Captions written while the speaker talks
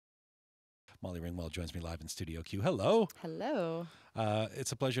Molly Ringwald joins me live in Studio Q. Hello. Hello.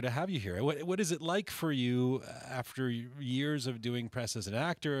 It's a pleasure to have you here. What is it like for you after years of doing press as an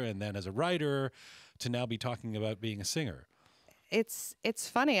actor and then as a writer to now be talking about being a singer? It's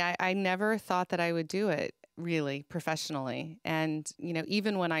funny. I never thought that I would do it really professionally. And,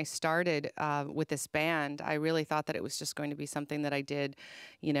 even when I started with this band, I really thought that it was just going to be something that I did,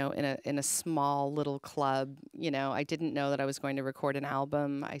 in a small little club. I didn't know that I was going to record an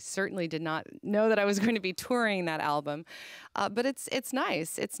album. I certainly did not know that I was going to be touring that album. But it's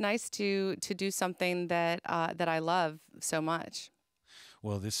nice. It's nice to do something that I love so much.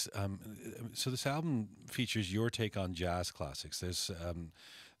 Well, this album features your take on jazz classics. There's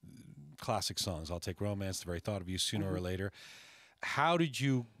classic songs. I'll Take Romance, The Very Thought of You, Sooner or Later. How did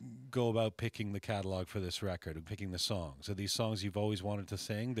you go about picking the catalog for this record and picking the songs? Are these songs you've always wanted to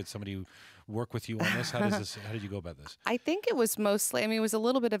sing? Did somebody work with you on this? How did you go about this? I think it was mostly, it was a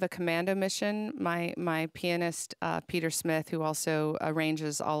little bit of a commando mission. My pianist, Peter Smith, who also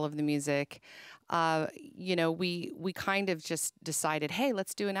arranges all of the music, we kind of just decided, hey,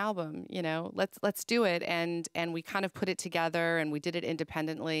 let's do an album, let's do it. And we kind of put it together and we did it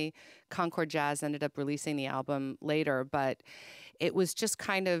independently. Concord Jazz ended up releasing the album later, but it was just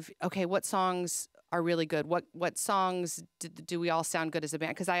kind of, okay, what songs are really good? What songs do we all sound good as a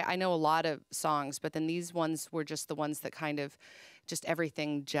band? Because I know a lot of songs, but then these ones were just the ones that kind of just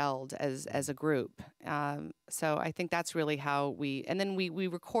everything gelled as a group. So I think that's really how and then we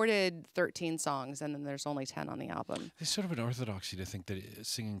recorded 13 songs, and then there's only 10 on the album. There's sort of an orthodoxy to think that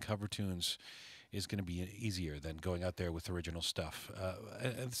singing cover tunes is going to be easier than going out there with original stuff.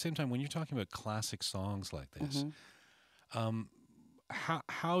 At the same time, when you're talking about classic songs like this,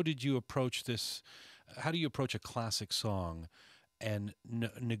 how did you approach this? How do you approach a classic song and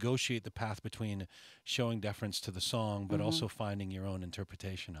negotiate the path between showing deference to the song, but also finding your own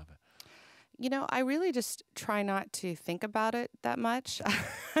interpretation of it? I really just try not to think about it that much,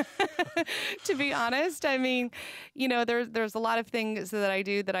 to be honest. There's a lot of things that I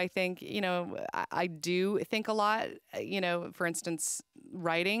do that I think, I do think a lot. For instance,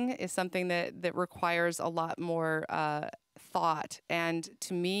 writing is something that requires a lot more thought. And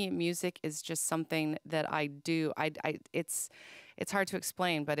to me, music is just something that I do. It's hard to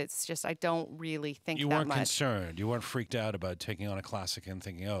explain, but it's just I don't really think that much. You weren't concerned. You weren't freaked out about taking on a classic and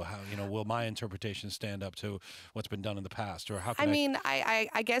thinking, oh, how will my interpretation stand up to what's been done in the past, or how?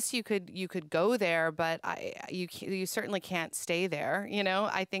 I guess you could go there, but you certainly can't stay there.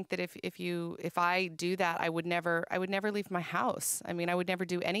 I think that if I do that, I would never leave my house. I would never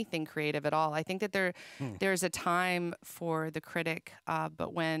do anything creative at all. I think that there's a time for the critic,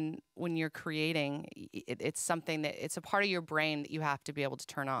 but when you're creating, it's something that it's a part of your brain that you have to be able to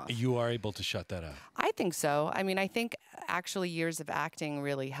turn off. You are able to shut that out. I think so. I think actually years of acting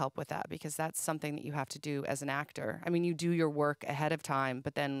really help with that, because that's something that you have to do as an actor. You do your work ahead of time,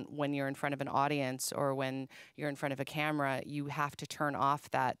 but then when you're in front of an audience or when you're in front of a camera, you have to turn off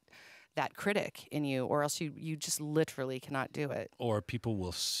that critic in you, or else you just literally cannot do it. Or people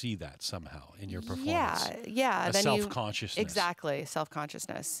will see that somehow in your performance. Yeah. A self-consciousness. Exactly,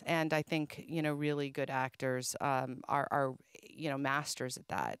 self-consciousness. And I think, really good actors are masters at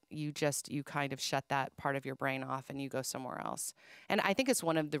that. You kind of shut that part of your brain off and you go somewhere else. And I think it's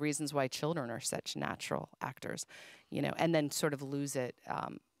one of the reasons why children are such natural actors, and then sort of lose it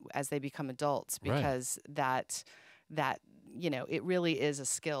as they become adults, because that it really is a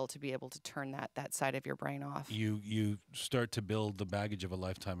skill to be able to turn that side of your brain off. You start to build the baggage of a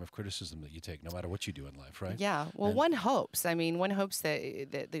lifetime of criticism that you take, no matter what you do in life, right? Yeah. Well, one hopes. One hopes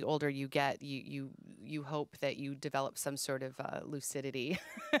that the older you get, you hope that you develop some sort of lucidity,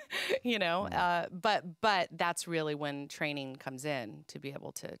 But that's really when training comes in, to be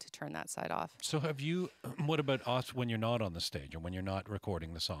able to turn that side off. So what about us when you're not on the stage or when you're not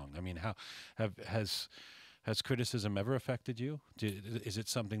recording the song? Has criticism ever affected you? Is it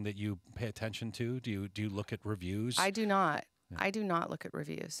something that you pay attention to? Do you look at reviews? I do not. I do not look at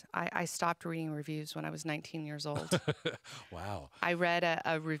reviews. I stopped reading reviews when I was 19 years old. Wow. I read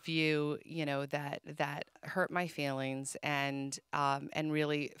a review, that hurt my feelings and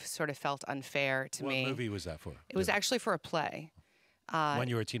really sort of felt unfair to me. What movie was that for? It was actually for a play. When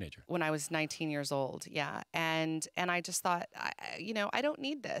you were a teenager? When I was 19 years old, yeah. And I just thought, I don't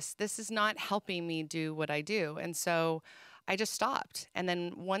need this. This is not helping me do what I do. And so I just stopped. And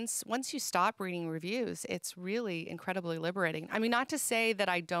then once you stop reading reviews, it's really incredibly liberating. Not to say that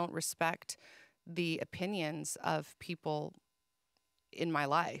I don't respect the opinions of people in my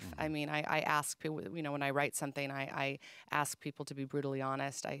life. I ask people, when I write something, I ask people to be brutally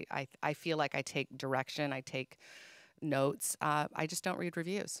honest. I feel like I take direction. I take notes. I just don't read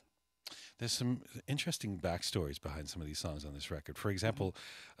reviews. There's some interesting backstories behind some of these songs on this record. For example,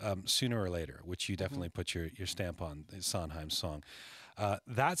 Sooner or Later, which you definitely put your stamp on, is Sondheim's song.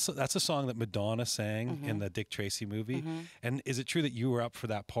 That's a song that Madonna sang in the Dick Tracy movie. And is it true that you were up for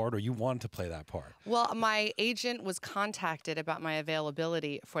that part, or you wanted to play that part? Well, my agent was contacted about my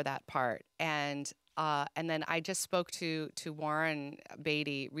availability for that part, and then I just spoke to Warren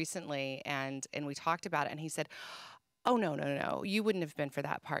Beatty recently, and we talked about it, and he said, "Oh, no, no, no, you wouldn't have been for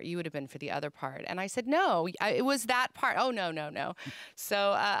that part. You would have been for the other part." And I said, "No, it was that part." "Oh, no, no, no."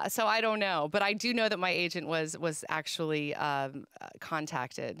 So I don't know, but I do know that my agent was actually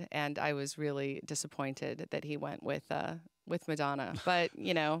contacted, and I was really disappointed that he went with Madonna. But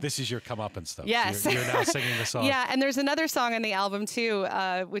This is your comeuppance stuff. Yes. You're now singing the song. Yeah, and there's another song on the album too,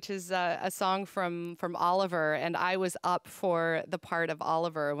 which is a song from Oliver, and I was up for the part of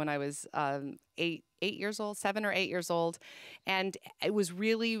Oliver when I was 7 or 8 years old, and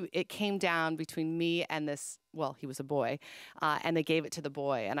it came down between me and this. Well, he was a boy, and they gave it to the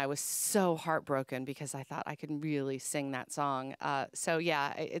boy, and I was so heartbroken because I thought I could really sing that song. So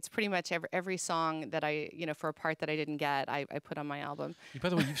yeah, it's pretty much every song that for a part that I didn't get, I put on my album. By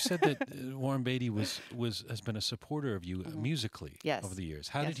the way, you've said that Warren Beatty has been a supporter of you musically over the years.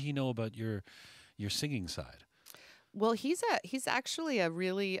 How did he know about your singing side? Well, he's actually a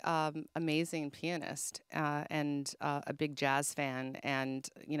really amazing pianist and a big jazz fan, and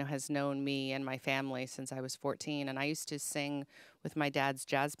has known me and my family since I was 14. And I used to sing with my dad's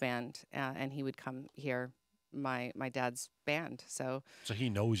jazz band, and he would come hear my dad's band. So he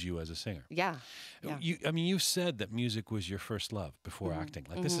knows you as a singer. Yeah. You said that music was your first love before acting.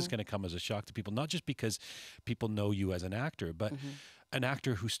 Like this is going to come as a shock to people, not just because people know you as an actor, but an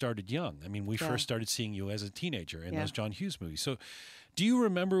actor who started young. I mean, we first started seeing you as a teenager in those John Hughes movies. So do you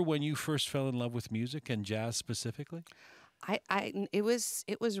remember when you first fell in love with music and jazz specifically? It was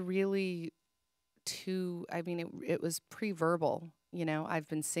really it was pre-verbal. I've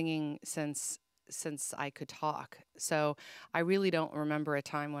been singing since I could talk. So I really don't remember a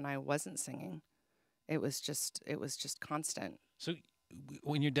time when I wasn't singing. It was just constant. So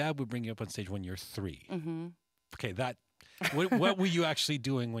when your dad would bring you up on stage when you're 3, okay, what were you actually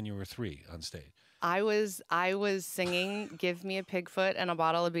doing when you were 3 on stage? I was singing "Give Me a Pigfoot and a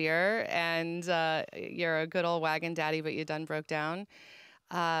Bottle of Beer" and "You're a Good Old Wagon Daddy, but You Done Broke Down."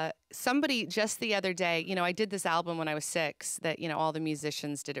 Somebody just the other day, I did this album when I was 6 that, all the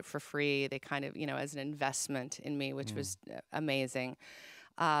musicians did it for free. They kind of, as an investment in me, which was amazing.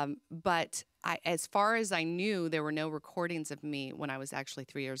 But as far as I knew, there were no recordings of me when I was actually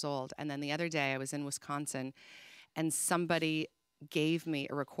 3 years old. And then the other day I was in Wisconsin and somebody gave me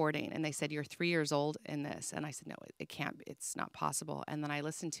a recording and they said, "You're 3 years old in this." And I said, "No, it can't, it's not possible." And then I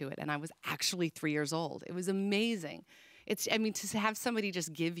listened to it and I was actually 3 years old. It was amazing. To have somebody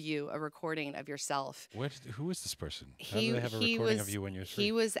just give you a recording of yourself. Who is this person? How do they have a recording of you when you're 3?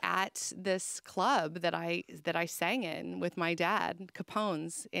 He was at this club that I sang in with my dad,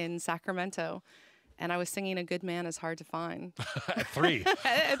 Capone's in Sacramento. And I was singing "A Good Man Is Hard to Find." At 3?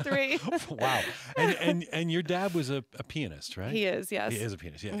 At 3. Wow. And your dad was a pianist, right? He is, yes. He is a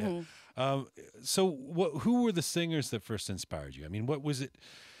pianist, yeah. So who were the singers that first inspired you? I mean, what was it?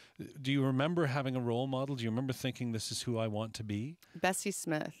 Do you remember having a role model? Do you remember thinking, this is who I want to be? Bessie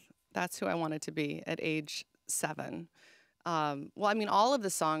Smith. That's who I wanted to be at age 7. All of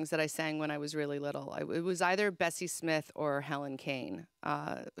the songs that I sang when I was really little, it was either Bessie Smith or Helen Kane,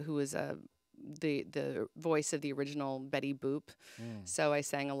 who was the voice of the original Betty Boop. So I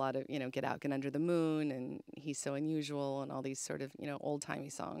sang a lot of, "Get Out, Get Under the Moon" and "He's So Unusual" and all these sort of, old-timey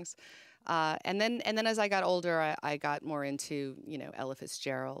songs. And then as I got older, I got more into, Ella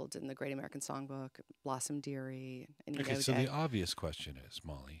Fitzgerald and the Great American Songbook, Blossom Dearie. And, so the obvious question is,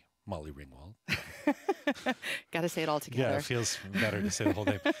 Molly Ringwald. Got to say it all together. Yeah, it feels better to say the whole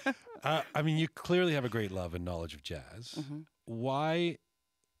name. You clearly have a great love and knowledge of jazz.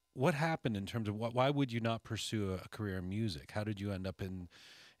 What happened in terms of why would you not pursue a career in music? How did you end up in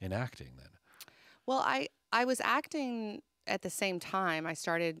acting then? Well, I was acting at the same time. I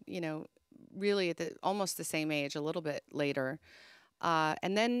started, really at almost the same age, a little bit later.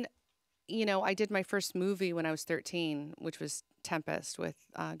 And then, I did my first movie when I was 13, which was Tempest with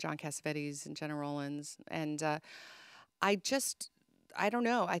John Cassavetes and Jenna Rollins. And I don't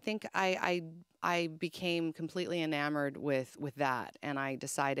know. I think I became completely enamored with that, and I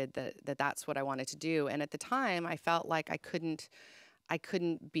decided that that's what I wanted to do. And at the time, I felt like I couldn't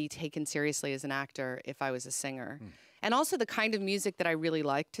be taken seriously as an actor if I was a singer. And also the kind of music that I really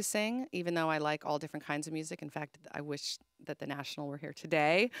like to sing, even though I like all different kinds of music. In fact, I wish that the National were here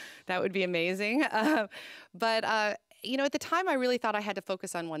today. That would be amazing. at the time, I really thought I had to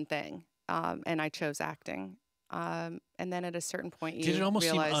focus on one thing, and I chose acting. And then at a certain point, you Did it almost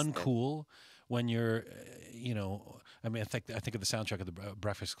seem realize that- uncool when you're, I mean, I think of the soundtrack of the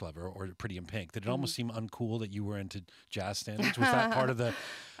Breakfast Club or Pretty in Pink. Did it almost seem uncool that you were into jazz standards? Was that part of the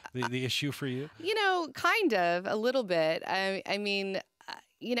issue for you? Kind of, a little bit. I mean,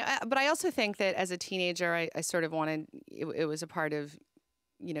 but I also think that as a teenager, I sort of wanted, it was a part of,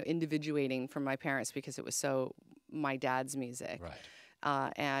 individuating from my parents because it was so my dad's music.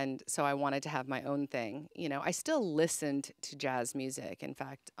 Right. And so I wanted to have my own thing. I still listened to jazz music. In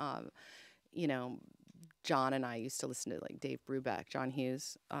fact, John and I used to listen to like Dave Brubeck. John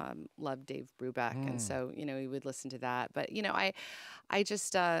Hughes loved Dave Brubeck, and so we would listen to that. But I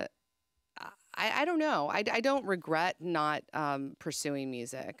just I don't know. I don't regret not pursuing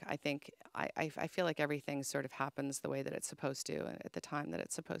music. I think I feel like everything sort of happens the way that it's supposed to at the time that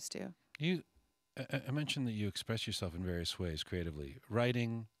it's supposed to. I mentioned that you express yourself in various ways creatively: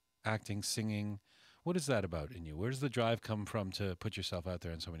 writing, acting, singing. What is that about in you? Where does the drive come from to put yourself out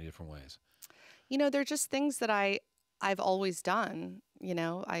there in so many different ways? They're just things that I've always done.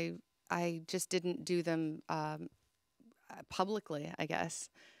 I just didn't do them publicly, I guess.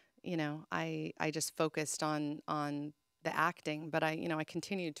 I just focused on the acting, but I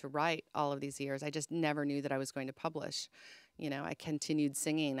continued to write all of these years. I just never knew that I was going to publish. I continued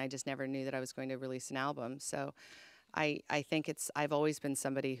singing. I just never knew that I was going to release an album. So I think I've always been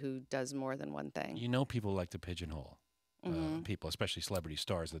somebody who does more than one thing. People like to pigeonhole people, especially celebrity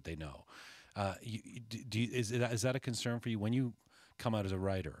stars that they know. Is that a concern for you when you come out as a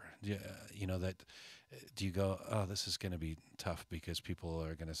writer? Do you go, oh, this is going to be tough because people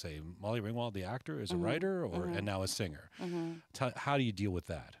are going to say Molly Ringwald, the actor, is a writer and now a singer? How do you deal with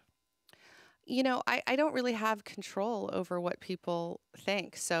that? I don't really have control over what people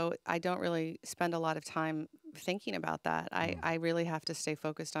think, so I don't really spend a lot of time thinking about that. I really have to stay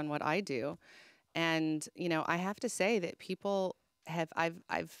focused on what I do, and I have to say that people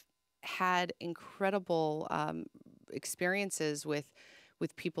I've had incredible experiences with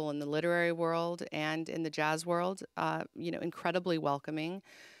people in the literary world and in the jazz world, incredibly welcoming.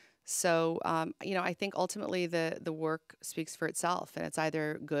 So, I think ultimately the work speaks for itself, and it's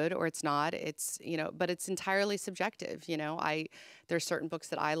either good or it's not. It's, but it's entirely subjective. There's certain books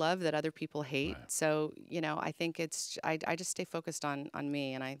that I love that other people hate. Right. So, I think I just stay focused on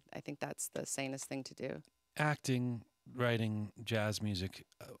me, and I think that's the sanest thing to do. Acting, writing, jazz music.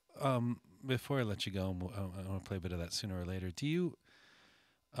 Before I let you go, I want to play a bit of that sooner or later.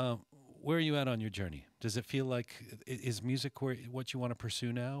 Where are you at on your journey? Does it feel like, is music what you want to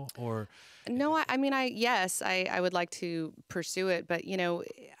pursue now, or? No, yes, I would like to pursue it, but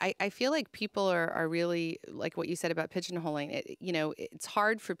I feel like people are really, like what you said about pigeonholing. It's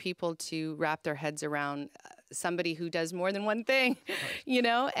hard for people to wrap their heads around somebody who does more than one thing,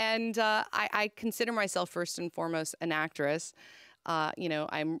 Right. And I consider myself first and foremost an actress. I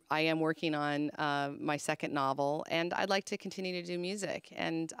am working on my second novel, and I'd like to continue to do music,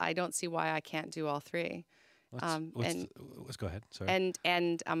 and I don't see why I can't do all three. Let's go ahead. Sorry.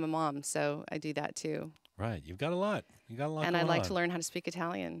 And I'm a mom, so I do that too. Right, you've got a lot. You got a lot. And going I'd like on. to learn how to speak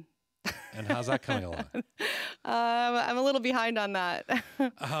Italian. And how's that coming along? I'm a little behind on that.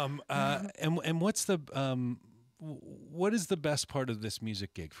 And what's what is the best part of this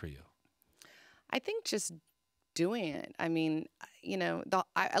music gig for you? I think just doing it. I mean,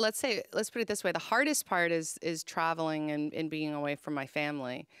 let's put it this way: the hardest part is traveling and being away from my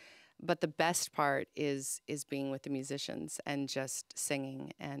family, but the best part is being with the musicians and just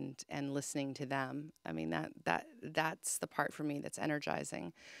singing and listening to them. I mean, that's the part for me that's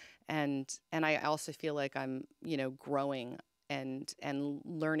energizing, and I also feel like I'm growing and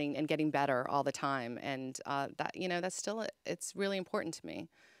learning and getting better all the time, and that's still it's really important to me.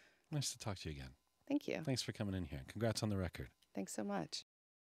 Nice to talk to you again. Thank you. Thanks for coming in here. Congrats on the record. Thanks so much.